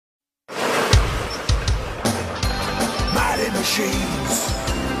machines,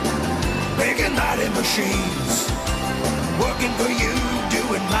 big and mighty machines, working for you,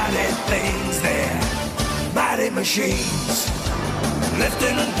 doing mighty things there. Mighty machines,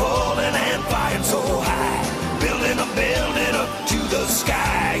 lifting and pulling and flying so high, building a building up to the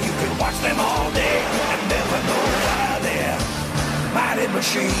sky. You can watch them all day and never know why they're mighty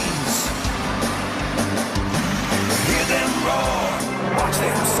machines. Hear them roar, watch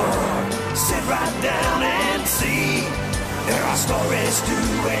them soar, sit right down and see. There are stories to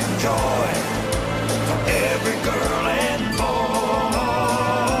enjoy for every girl and boy.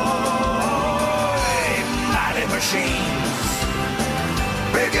 Mighty machines,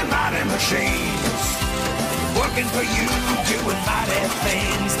 big and mighty machines, working for you, doing mighty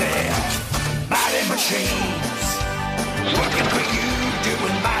things there. Mighty machines, working for you,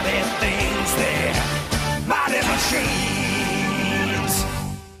 doing mighty things there. Mighty machines.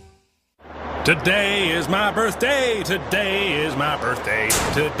 Today is my birthday, today is my birthday,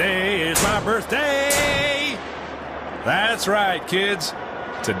 today is my birthday. That's right, kids.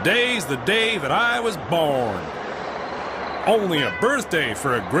 Today's the day that I was born. Only a birthday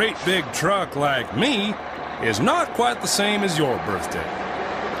for a great big truck like me is not quite the same as your birthday.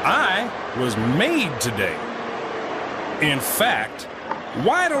 I was made today. In fact,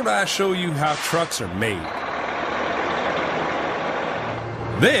 why don't I show you how trucks are made?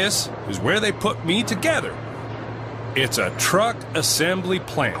 This is where they put me together. It's a truck assembly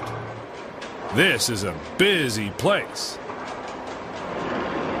plant. This is a busy place.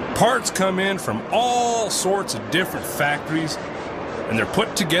 Parts come in from all sorts of different factories, and they're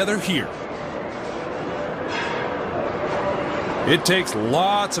put together here. It takes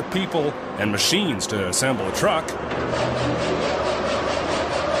lots of people and machines to assemble a truck.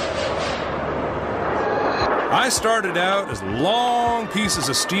 I started out as long pieces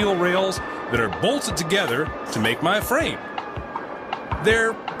of steel rails that are bolted together to make my frame.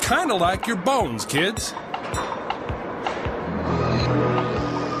 They're kind of like your bones, kids.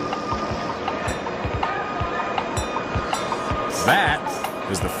 That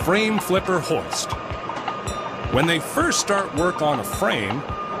is the frame flipper hoist. When they first start work on a frame,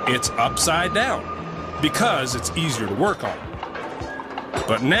 it's upside down because it's easier to work on.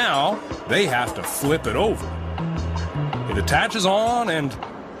 But now they have to flip it over. It attaches on and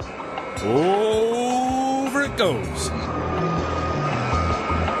over it goes.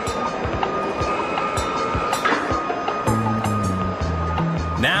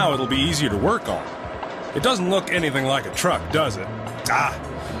 Now it'll be easier to work on. It doesn't look anything like a truck, does it?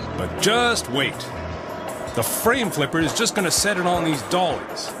 But just wait. The frame flipper is just going to set it on these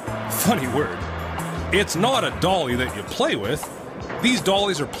dollies. Funny word. It's not a dolly that you play with. These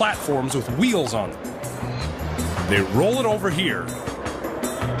dollies are platforms with wheels on them. They roll it over here.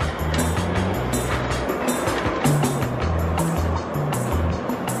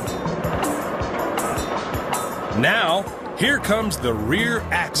 Now, here comes the rear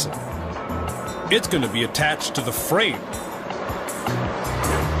axle. It's going to be attached to the frame.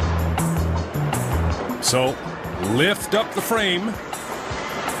 So, lift up the frame.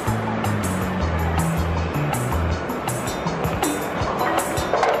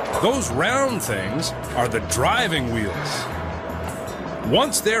 Those round things are the driving wheels.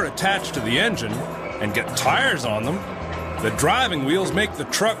 Once they're attached to the engine and get tires on them, the driving wheels make the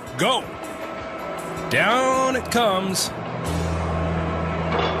truck go. Down it comes.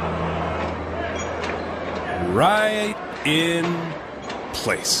 Right in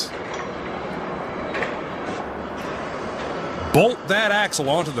place. Bolt that axle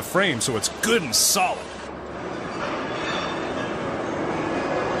onto the frame so it's good and solid.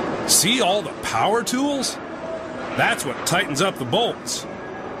 See all the power tools? That's what tightens up the bolts.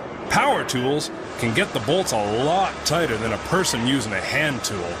 Power tools can get the bolts a lot tighter than a person using a hand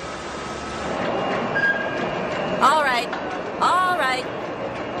tool. All right.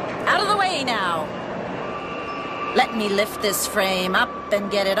 Out of the way now. Let me lift this frame up and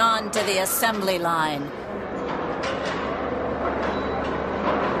get it onto the assembly line.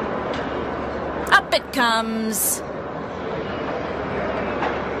 Up it comes.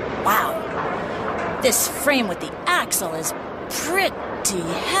 Wow, this frame with the axle is pretty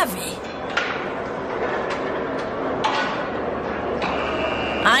heavy.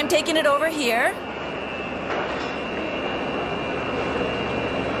 I'm taking it over here.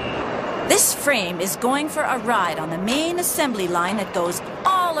 This frame is going for a ride on the main assembly line that goes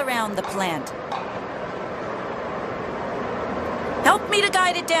all around the plant. Help me to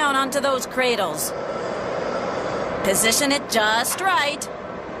guide it down onto those cradles. Position it just right.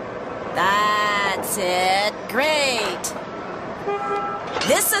 That's it. Great.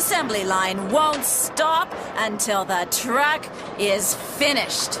 This assembly line won't stop until the truck is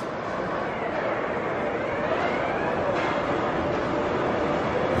finished.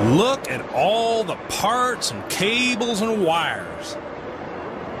 Look at all the parts and cables and wires.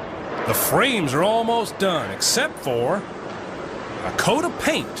 The frames are almost done, except for a coat of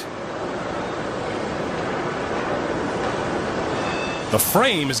paint. The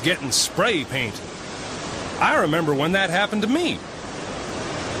frame is getting spray painted. I remember when that happened to me.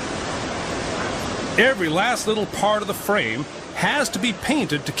 Every last little part of the frame has to be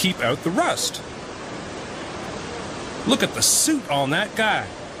painted to keep out the rust. Look at the suit on that guy.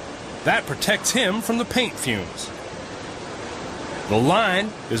 That protects him from the paint fumes. The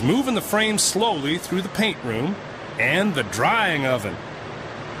line is moving the frame slowly through the paint room and the drying oven.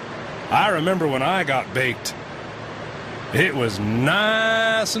 I remember when I got baked. It was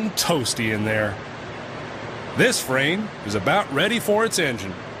nice and toasty in there. This frame is about ready for its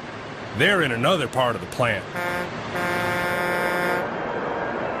engine. They're in another part of the plant.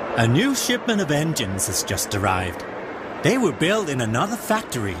 A new shipment of engines has just arrived. They were built in another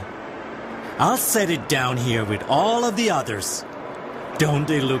factory. I'll set it down here with all of the others. Don't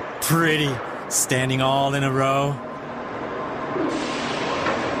they look pretty, standing all in a row?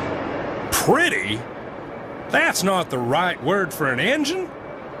 Pretty? That's not the right word for an engine.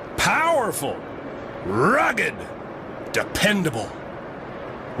 Powerful, rugged, dependable.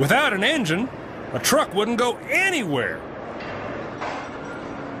 Without an engine, a truck wouldn't go anywhere.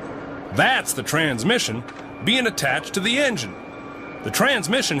 That's the transmission being attached to the engine. The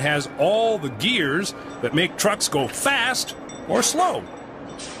transmission has all the gears that make trucks go fast or slow.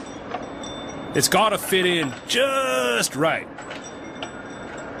 It's got to fit in just right.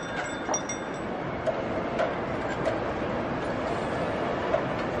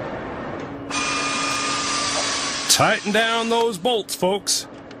 Tighten down those bolts, folks.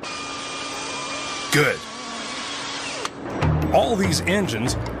 Good. All these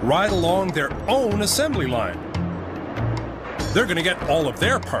engines ride along their own assembly line. They're going to get all of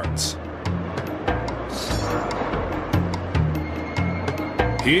their parts.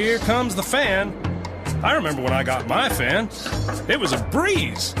 Here comes the fan. I remember when I got my fan. It was a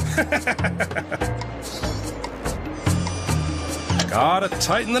breeze. Gotta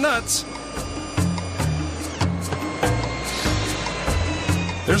tighten the nuts.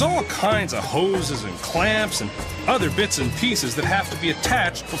 There's all kinds of hoses and clamps and other bits and pieces that have to be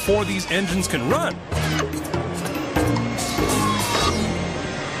attached before these engines can run.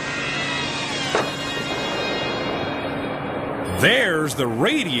 There's the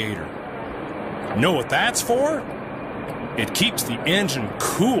radiator. Know what that's for? It keeps the engine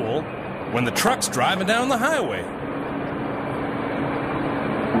cool when the truck's driving down the highway.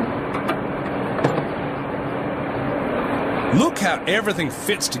 Look how everything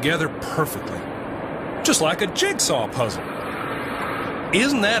fits together perfectly, just like a jigsaw puzzle.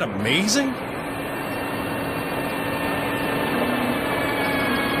 Isn't that amazing?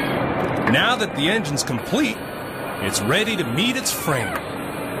 Now that the engine's complete, it's ready to meet its frame.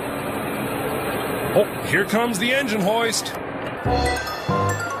 Oh, here comes the engine hoist.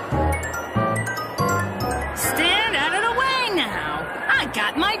 Stand out of the way now. I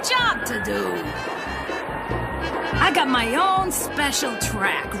got my job to do. I got my own special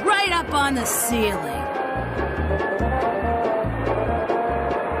track right up on the ceiling.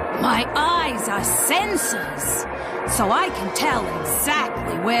 My eyes are sensors, so I can tell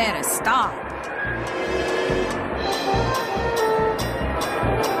exactly where to stop.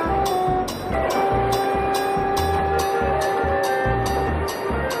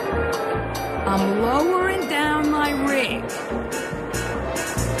 I'm lowering down my rig.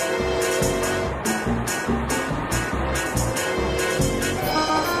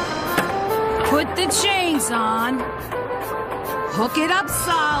 Put the chains on. Hook it up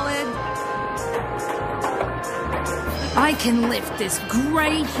solid. I can lift this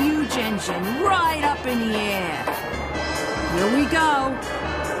great huge engine right up in the air. Here we go.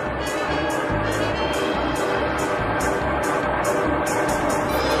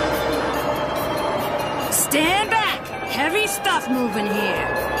 Stand back! Heavy stuff moving here.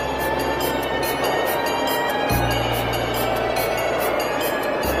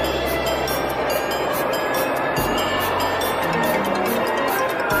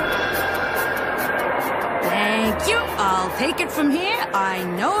 Thank you. I'll take it from here. I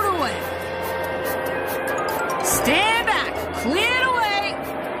know the way. Stand back. Clear the way.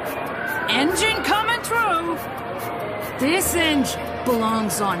 Engine coming through. This engine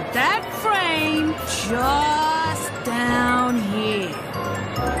belongs on that frame just down here.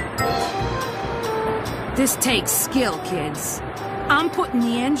 This takes skill, kids. I'm putting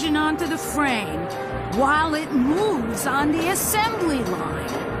the engine onto the frame while it moves on the assembly line.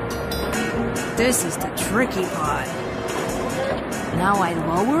 This is the tricky part. Now I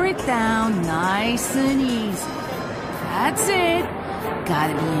lower it down nice and easy. That's it.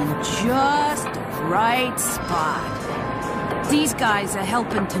 Gotta be in just the right spot. These guys are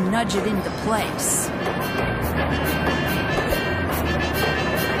helping to nudge it into place.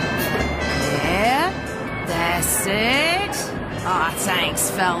 Yeah, that's it. Aw, thanks,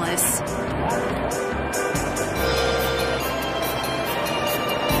 fellas.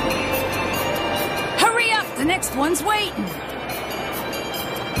 Hurry up, the next one's waiting.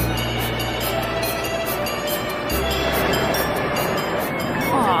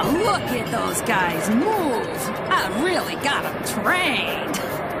 Oh, look at those guys move. I really got them trained.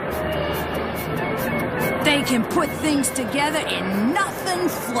 They can put things together in nothing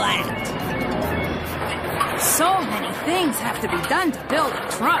flat. So many things have to be done to build a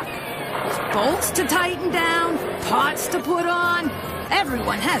truck. Bolts to tighten down, parts to put on.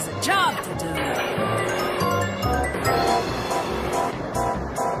 Everyone has a job to do.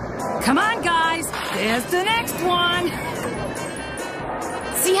 Come on, guys. There's the next one.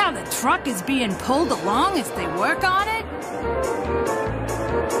 See how the truck is being pulled along as they work on it?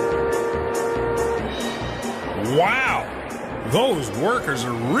 Wow! Those workers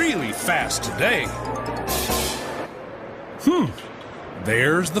are really fast today.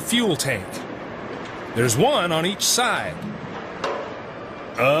 There's the fuel tank. There's one on each side.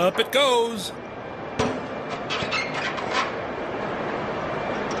 Up it goes.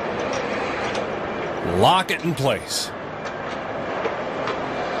 Lock it in place.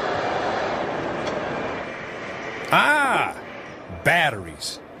 Ah,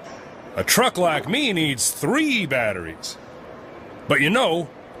 batteries. A truck like me needs 3 batteries. But you know,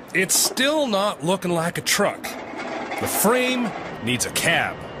 it's still not looking like a truck. The frame needs a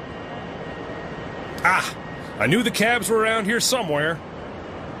cab. Ah, I knew the cabs were around here somewhere.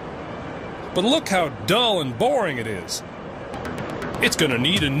 But look how dull and boring it is. It's gonna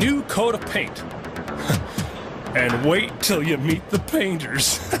need a new coat of paint. And wait till you meet the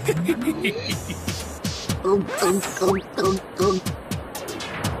painters.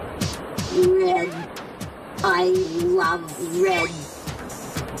 Red. I love red.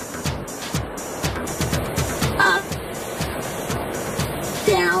 Up.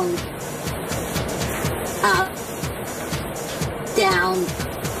 Down. Up. Down.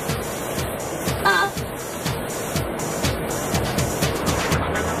 Up.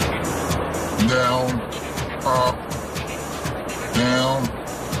 Down. Up. Down.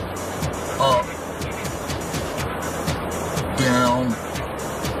 Up. Down.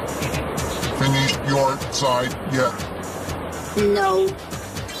 Finished your side yet? No.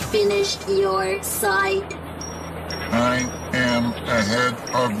 Finished your side. I am ahead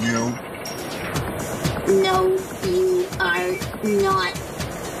of you. No, you are not.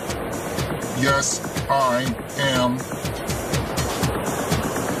 Yes, I am.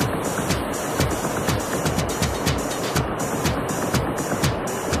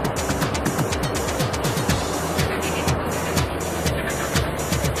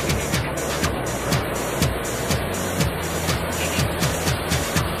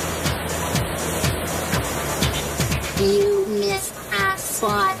 You missed a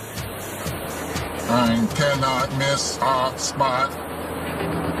spot. I cannot miss a spot.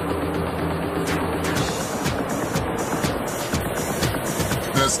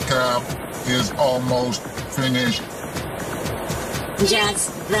 This cab is almost finished.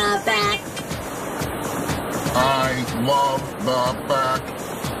 Just the back. I love the back.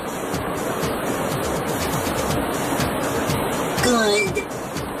 Good.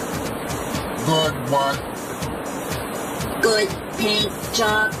 Good what? Good paint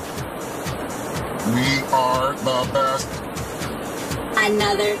job. We are the best.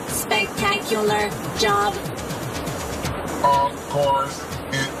 Another spectacular job. Of course,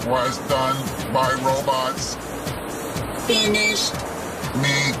 it was done by robots. Finished.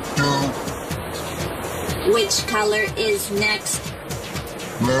 Me too. Which color is next?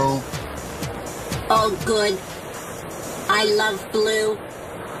 Blue. Oh, good. I love blue.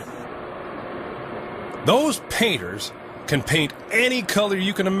 Those painters can paint any color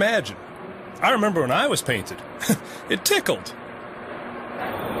you can imagine. I remember when I was painted. It tickled.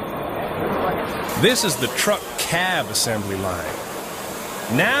 This is the truck cab assembly line.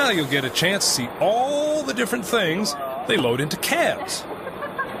 Now you'll get a chance to see all the different things they load into cabs.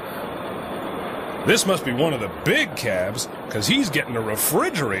 This must be one of the big cabs, because he's getting a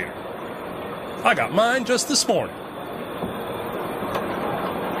refrigerator. I got mine just this morning.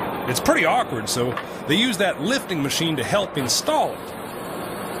 It's pretty awkward, so they use that lifting machine to help install it.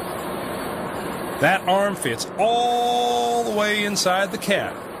 That arm fits all the way inside the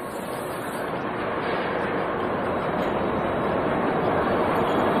cab.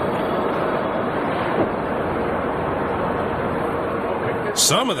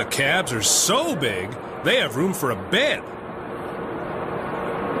 Some of the cabs are so big, they have room for a bed.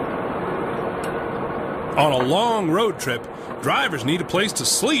 On a long road trip, drivers need a place to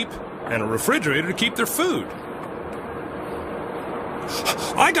sleep and a refrigerator to keep their food.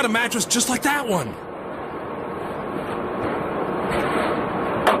 I got a mattress just like that one.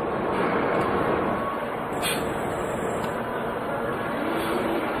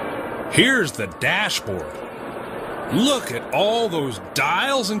 Here's the dashboard. Look at all those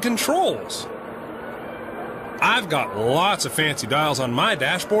dials and controls. I've got lots of fancy dials on my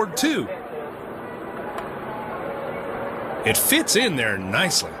dashboard too. It fits in there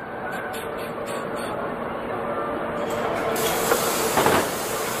nicely.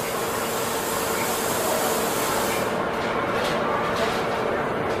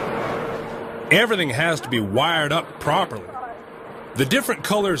 Everything has to be wired up properly. The different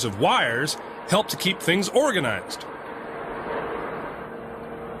colors of wires help to keep things organized.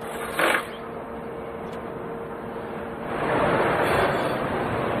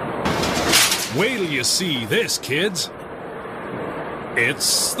 Wait till you see this, kids.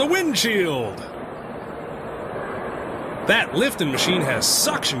 It's the windshield. That lifting machine has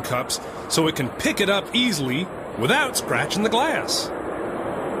suction cups so it can pick it up easily without scratching the glass.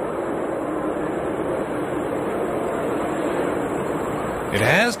 It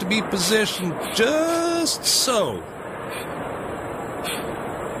has to be positioned just so.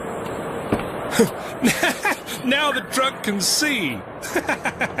 Now the truck can see.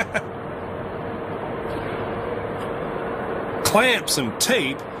 Clamps and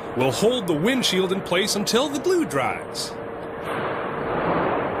tape will hold the windshield in place until the glue dries.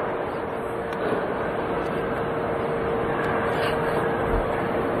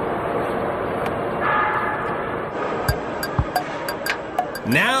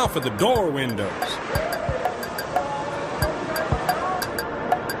 Now for the door windows.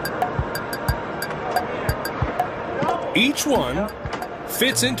 Each one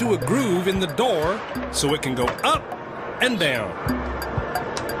fits into a groove in the door so it can go up and down.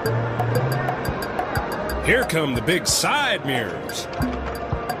 Here come the big side mirrors.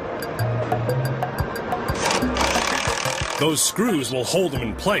 Those screws will hold them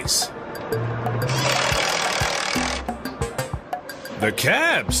in place. The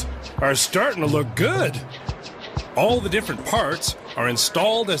cabs are starting to look good. All the different parts are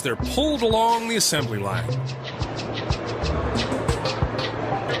installed as they're pulled along the assembly line.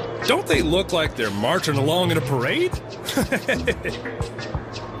 Don't they look like they're marching along in a parade?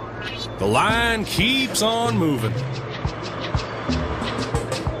 The line keeps on moving.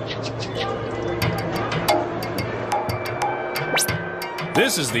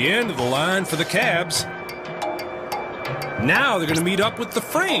 This is the end of the line for the cabs. Now they're going to meet up with the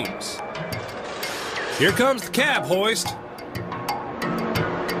frames. Here comes the cab hoist.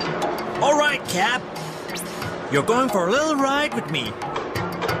 All right, Cap. You're going for a little ride with me.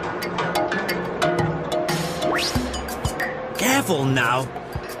 Careful now.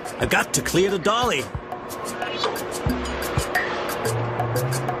 I've got to clear the dolly.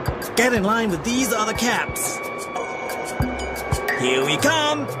 Get in line with these other cabs. Here we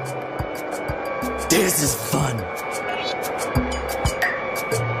come. This is fun.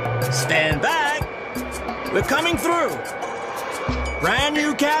 Stand back. We're coming through. Brand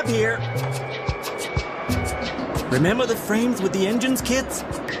new cab here. Remember the frames with the engines, kids?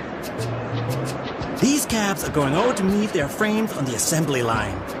 These cabs are going over to meet their frames on the assembly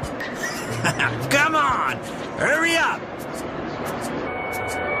line. Come on, hurry up.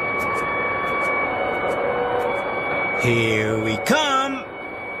 Here we come.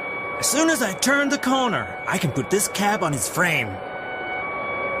 As soon as I turn the corner, I can put this cab on its frame.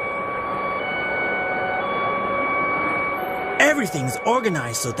 Everything's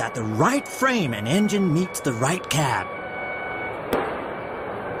organized so that the right frame and engine meets the right cab.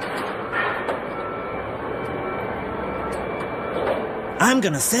 I'm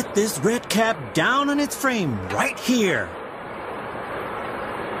gonna set this red cab down on its frame right here.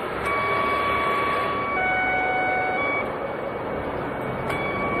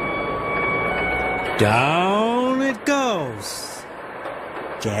 Down it goes.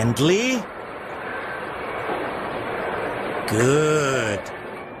 Gently. Good.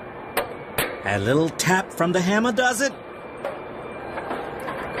 A little tap from the hammer does it.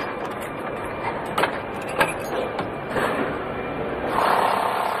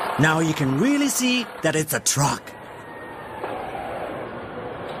 Now you can really see that it's a truck.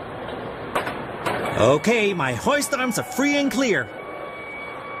 Okay, my hoist arms are free and clear.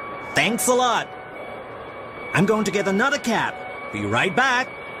 Thanks a lot. I'm going to get another cab. Be right back.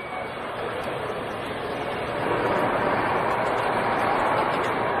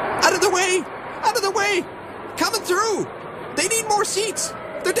 Out of the way! Out of the way! Coming through! They need more seats!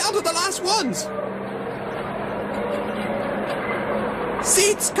 They're down to the last ones!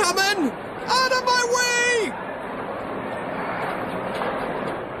 Seats coming! Out of my way!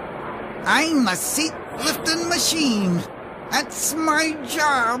 I'm a seat-lifting machine. That's my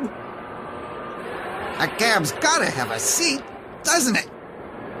job. A cab's gotta have a seat, doesn't it?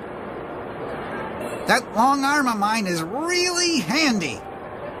 That long arm of mine is really handy.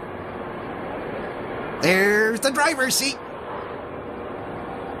 There's the driver's seat.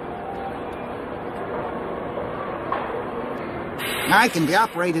 I can be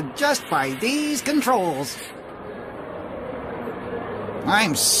operated just by these controls.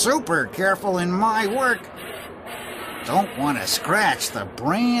 I'm super careful in my work. Don't want to scratch the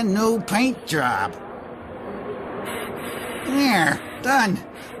brand new paint job. There, done.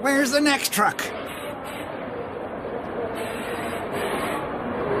 Where's the next truck?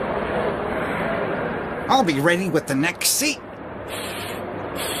 I'll be ready with the next seat.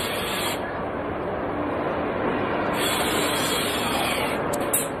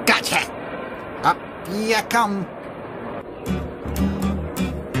 Gotcha! Up you come.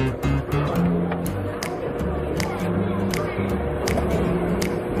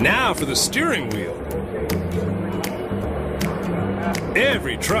 Now for the steering wheel.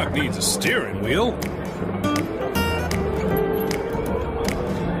 Every truck needs a steering wheel.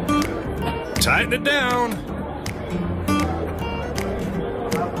 Tighten it down.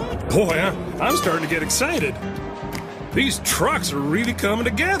 Boy, I'm starting to get excited. These trucks are really coming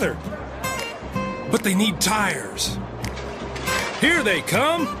together. But they need tires. Here they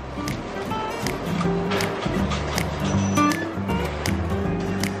come.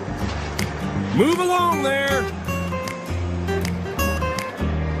 Move along there.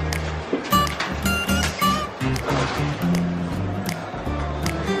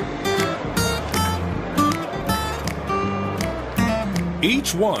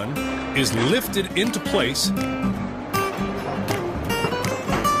 Each one is lifted into place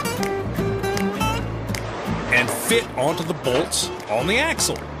and fit onto the bolts on the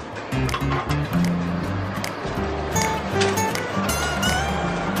axle.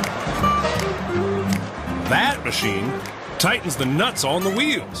 That machine tightens the nuts on the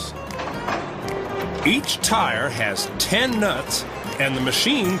wheels. Each tire has 10 nuts, and the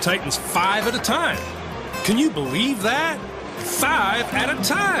machine tightens 5 at a time. Can you believe that? 5 at a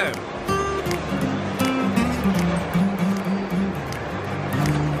time!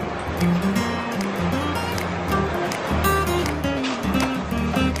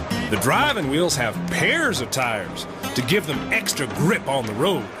 The driving wheels have pairs of tires to give them extra grip on the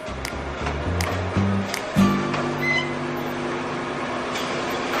road.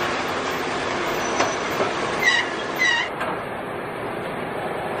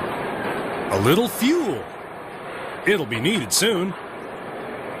 A little fuel. It'll be needed soon.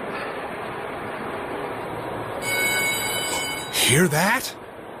 Hear that?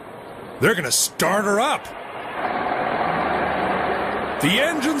 They're gonna start her up. The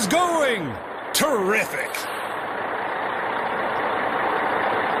engine's going! Terrific!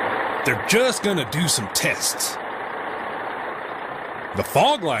 They're just gonna do some tests. The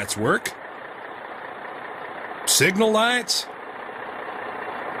fog lights work. Signal lights.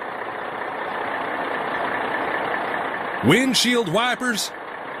 Windshield wipers.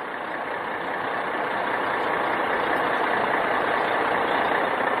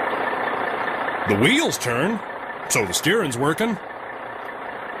 The wheels turn, so the steering's working.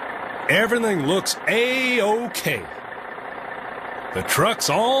 Everything looks A-OK. The truck's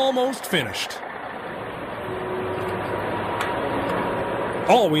almost finished.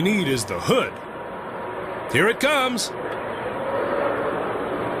 All we need is the hood. Here it comes.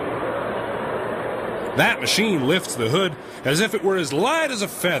 That machine lifts the hood as if it were as light as a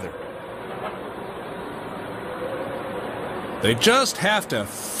feather. They just have to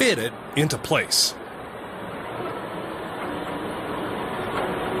fit it into place.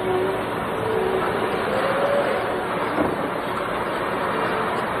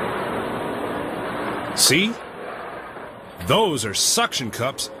 See? Those are suction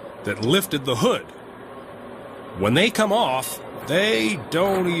cups that lifted the hood. When they come off, they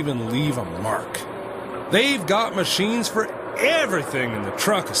don't even leave a mark. They've got machines for everything in the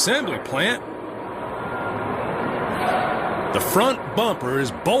truck assembly plant. The front bumper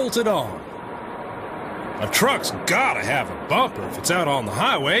is bolted on. A truck's gotta have a bumper if it's out on the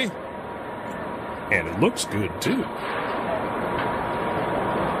highway. And it looks good, too.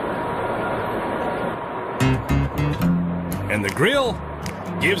 And the grill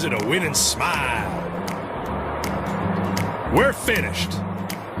gives it a winning smile. We're finished.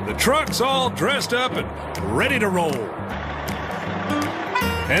 The truck's all dressed up and ready to roll.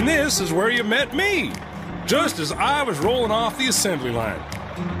 And this is where you met me, just as I was rolling off the assembly line.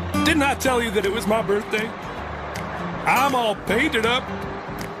 Didn't I tell you that it was my birthday? I'm all painted up,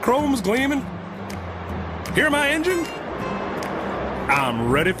 chrome's gleaming. Hear my engine? I'm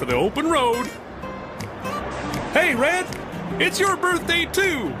ready for the open road. Hey, Red, it's your birthday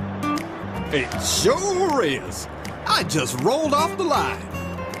too. It sure is. I just rolled off the line.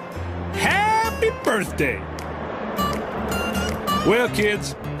 Happy birthday. Well,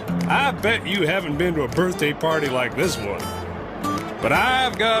 kids, I bet you haven't been to a birthday party like this one. But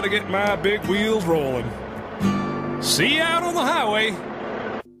I've got to get my big wheels rolling. See you out on the highway.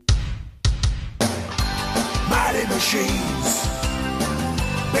 Mighty machines,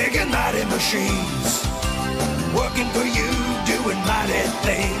 big and mighty machines, working for you, doing mighty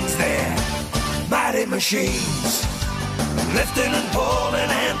things there. Mighty machines, lifting and pulling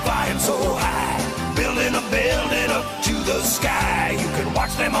and flying so high, building a building up to the sky. You can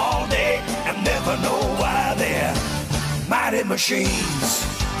watch them all day and never know why they're mighty machines.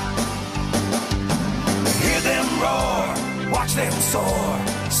 Hear them roar, watch them soar,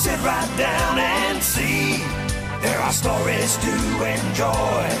 sit right down and see. There are stories to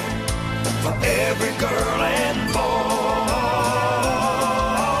enjoy for every girl and boy.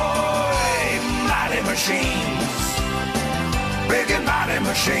 Mighty machines, big and mighty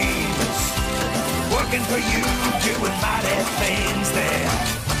machines, working for you, doing mighty things there.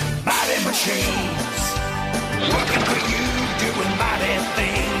 Mighty machines, working for you, doing mighty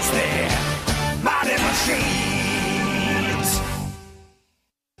things there. Mighty machines.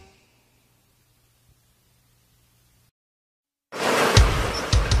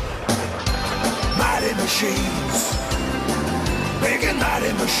 Machines, big and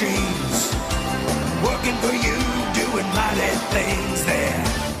mighty machines, working for you, doing mighty things there.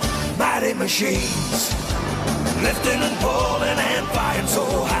 Mighty machines, lifting and pulling and flying so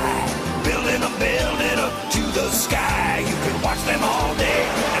high, building a building up to the sky. You can watch them all day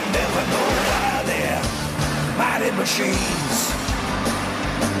and never know why they're mighty machines.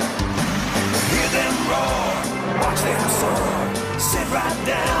 Hear them roar, watch them soar, sit right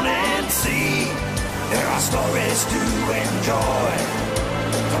down and see. There are stories to enjoy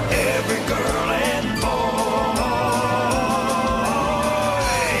for every girl and boy.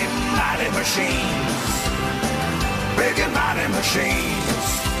 Mighty machines, big and mighty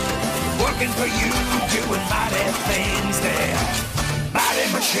machines, working for you, doing mighty things there.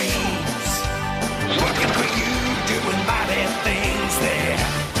 Mighty machines, working for you, doing mighty things there.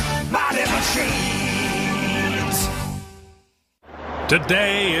 Mighty machines.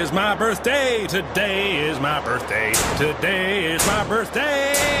 Today is my birthday, today is my birthday, today is my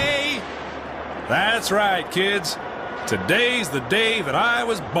birthday. That's right, kids. Today's the day that I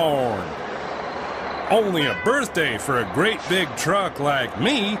was born. Only a birthday for a great big truck like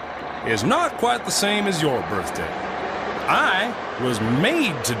me is not quite the same as your birthday. I was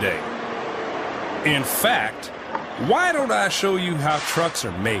made today. In fact, why don't I show you how trucks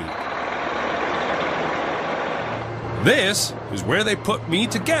are made? This is where they put me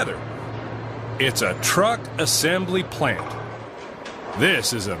together. It's a truck assembly plant.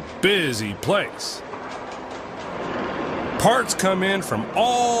 This is a busy place. Parts come in from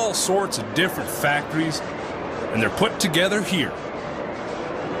all sorts of different factories, and they're put together here.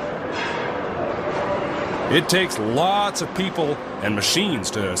 It takes lots of people and machines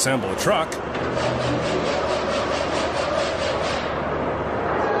to assemble a truck.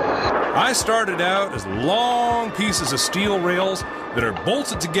 I started out as long pieces of steel rails that are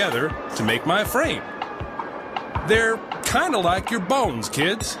bolted together to make my frame. They're kind of like your bones,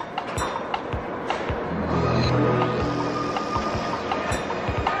 kids.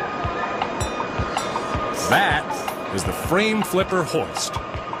 That is the frame flipper hoist.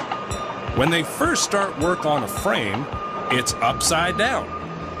 When they first start work on a frame, it's upside down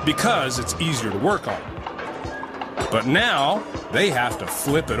because it's easier to work on. But now they have to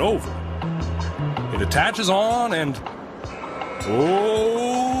flip it over. It attaches on and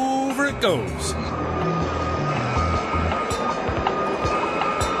over it goes.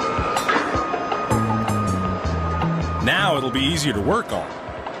 Now it'll be easier to work on.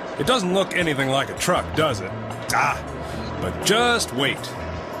 It doesn't look anything like a truck, does it? But just wait.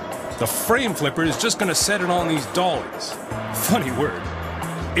 the frame flipper is just going to set it on these dollies. Funny word.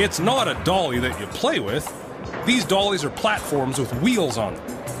 It's not a dolly that you play with. These dollies are platforms with wheels on them.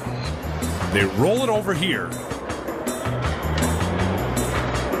 They roll it over here.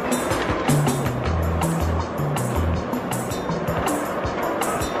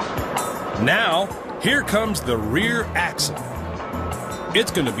 Now, here comes the rear axle.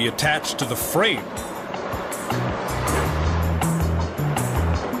 It's going to be attached to the frame.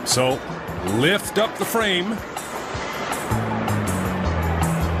 So, lift up the frame.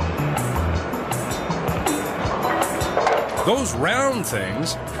 Those round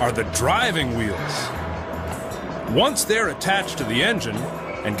things are the driving wheels. Once they're attached to the engine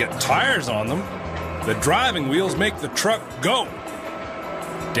and get tires on them, the driving wheels make the truck go.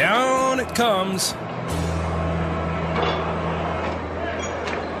 Down it comes.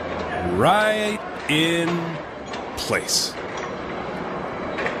 Right in place.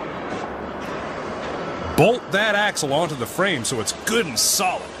 Bolt that axle onto the frame so it's good and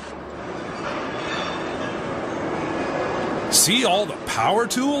solid. See all the power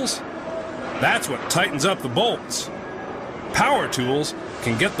tools? That's what tightens up the bolts. Power tools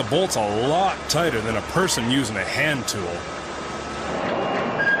can get the bolts a lot tighter than a person using a hand tool.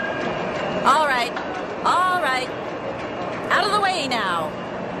 All right. Out of the way now.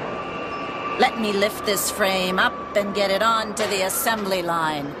 Let me lift this frame up and get it onto the assembly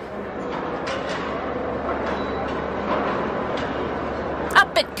line.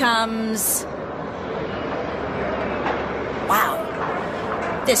 Up it comes.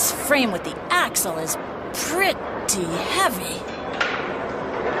 Wow. This frame with the axle is pretty heavy.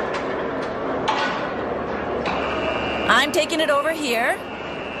 I'm taking it over here.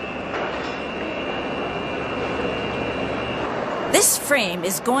 This frame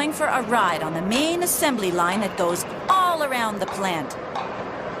is going for a ride on the main assembly line that goes all around the plant.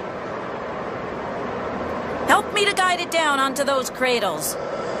 Help me to guide it down onto those cradles.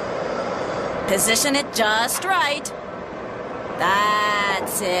 Position it just right.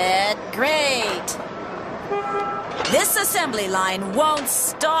 That's it. Great. This assembly line won't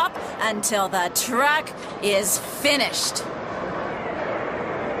stop until the truck is finished.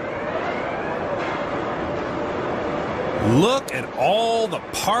 Look at all the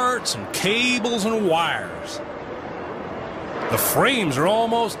parts and cables and wires. The frames are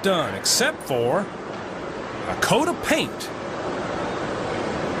almost done, except for a coat of paint.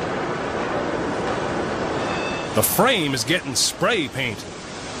 The frame is getting spray painted.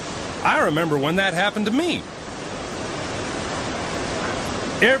 I remember when that happened to me.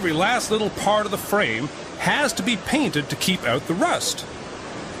 Every last little part of the frame has to be painted to keep out the rust.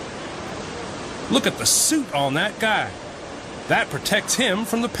 Look at the suit on that guy. That protects him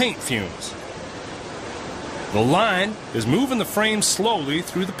from the paint fumes. The line is moving the frame slowly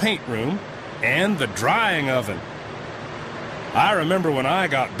through the paint room and the drying oven. I remember when I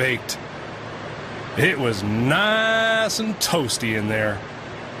got baked. It was nice and toasty in there.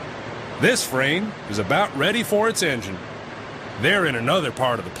 This frame is about ready for its engine. They're in another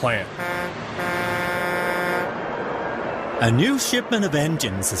part of the plant. A new shipment of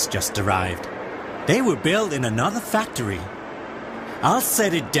engines has just arrived. They were built in another factory. I'll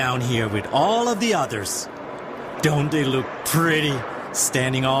set it down here with all of the others. Don't they look pretty,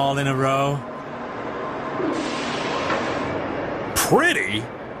 standing all in a row? Pretty?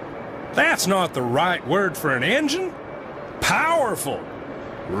 That's not the right word for an engine. Powerful,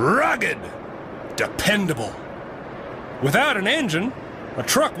 rugged, dependable. Without an engine, a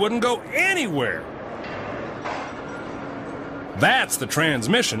truck wouldn't go anywhere. That's the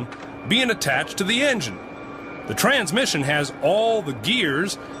transmission being attached to the engine. The transmission has all the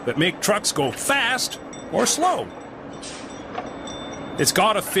gears that make trucks go fast or slow. It's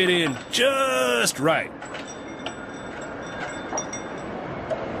got to fit in just right.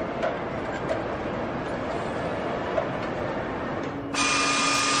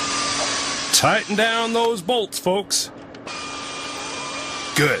 Tighten down those bolts, folks.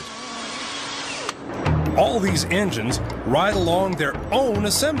 Good. All these engines ride along their own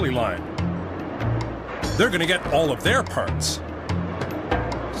assembly line. They're going to get all of their parts.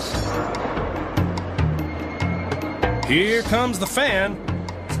 Here comes the fan.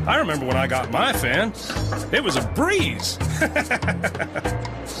 I remember when I got my fan. It was a breeze.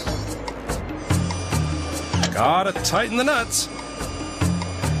 Gotta tighten the nuts.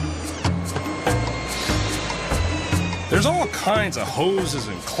 There's all kinds of hoses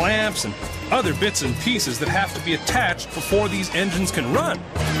and clamps and other bits and pieces that have to be attached before these engines can run.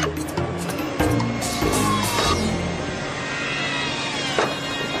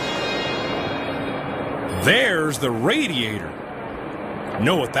 There's the radiator.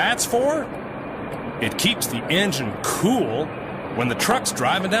 Know what that's for? It keeps the engine cool when the truck's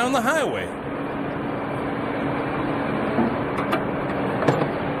driving down the highway.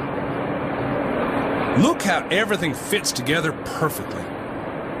 Look how everything fits together perfectly,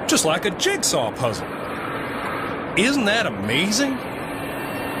 just like a jigsaw puzzle. Isn't that amazing?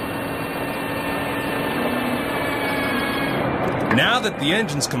 Now that the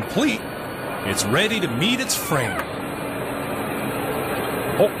engine's complete, it's ready to meet its frame.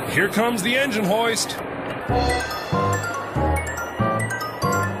 Oh, here comes the engine hoist. Stand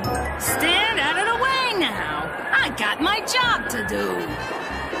out of the way now. I got my job to do.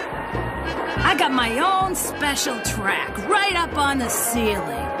 I got my own special track right up on the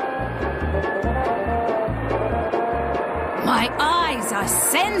ceiling. My eyes are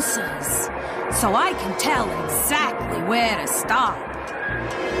sensors, so I can tell exactly where to stop.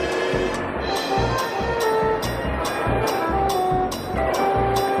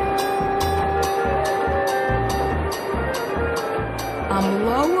 I'm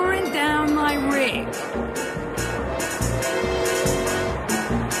lowering down my rig.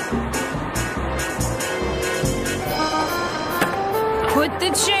 Put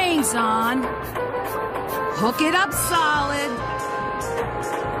the chains on. Hook it up solid.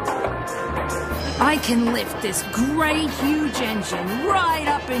 I can lift this great huge engine right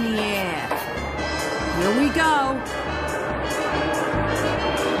up in the air. Here we go.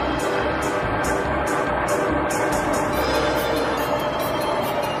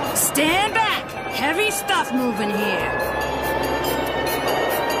 Stand back. Heavy stuff moving here.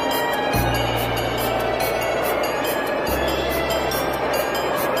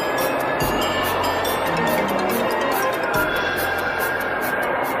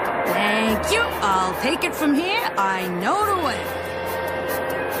 I'll take it from here. I know the way.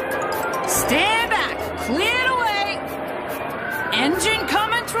 Stand back. Clear the way. Engine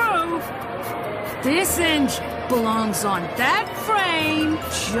coming through. This engine belongs on that frame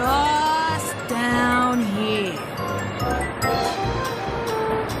just down here.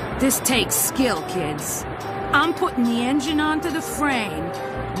 This takes skill, kids. I'm putting the engine onto the frame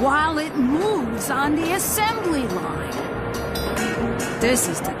while it moves on the assembly line. This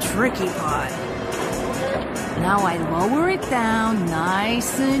is the tricky part. Now I lower it down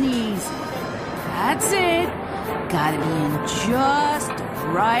nice and easy. That's it. Gotta be in just the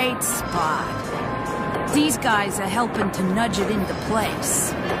right spot. These guys are helping to nudge it into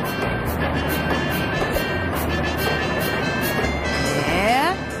place.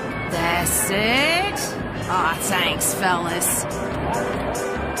 Yeah, that's it. Aw, thanks, fellas.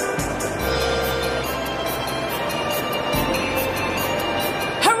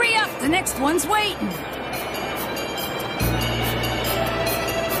 Hurry up, the next one's waiting.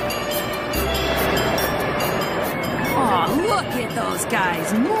 Oh, look at those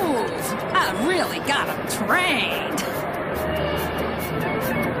guys move. I really got them trained.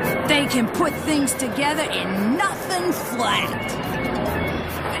 They can put things together in nothing flat.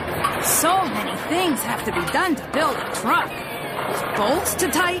 So many things have to be done to build a truck. There's bolts to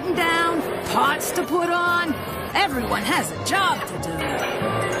tighten down, parts to put on. Everyone has a job to do.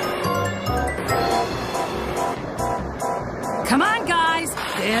 Come on, guys.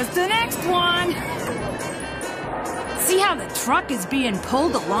 There's the next one. See how the truck is being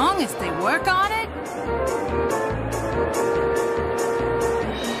pulled along as they work on it?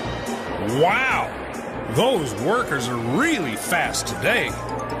 Wow! Those workers are really fast today.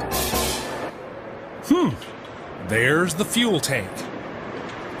 There's the fuel tank.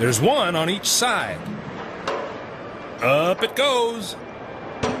 There's one on each side. Up it goes.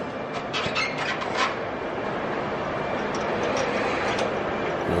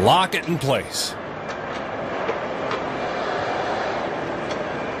 Lock it in place.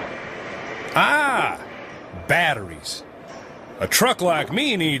 Ah, batteries. A truck like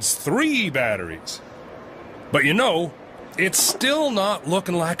me needs 3 batteries. But you know, it's still not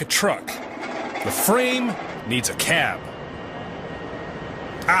looking like a truck. The frame needs a cab.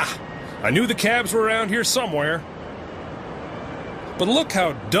 Ah, I knew the cabs were around here somewhere. But look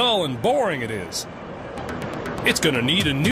how dull and boring it is. It's gonna need a new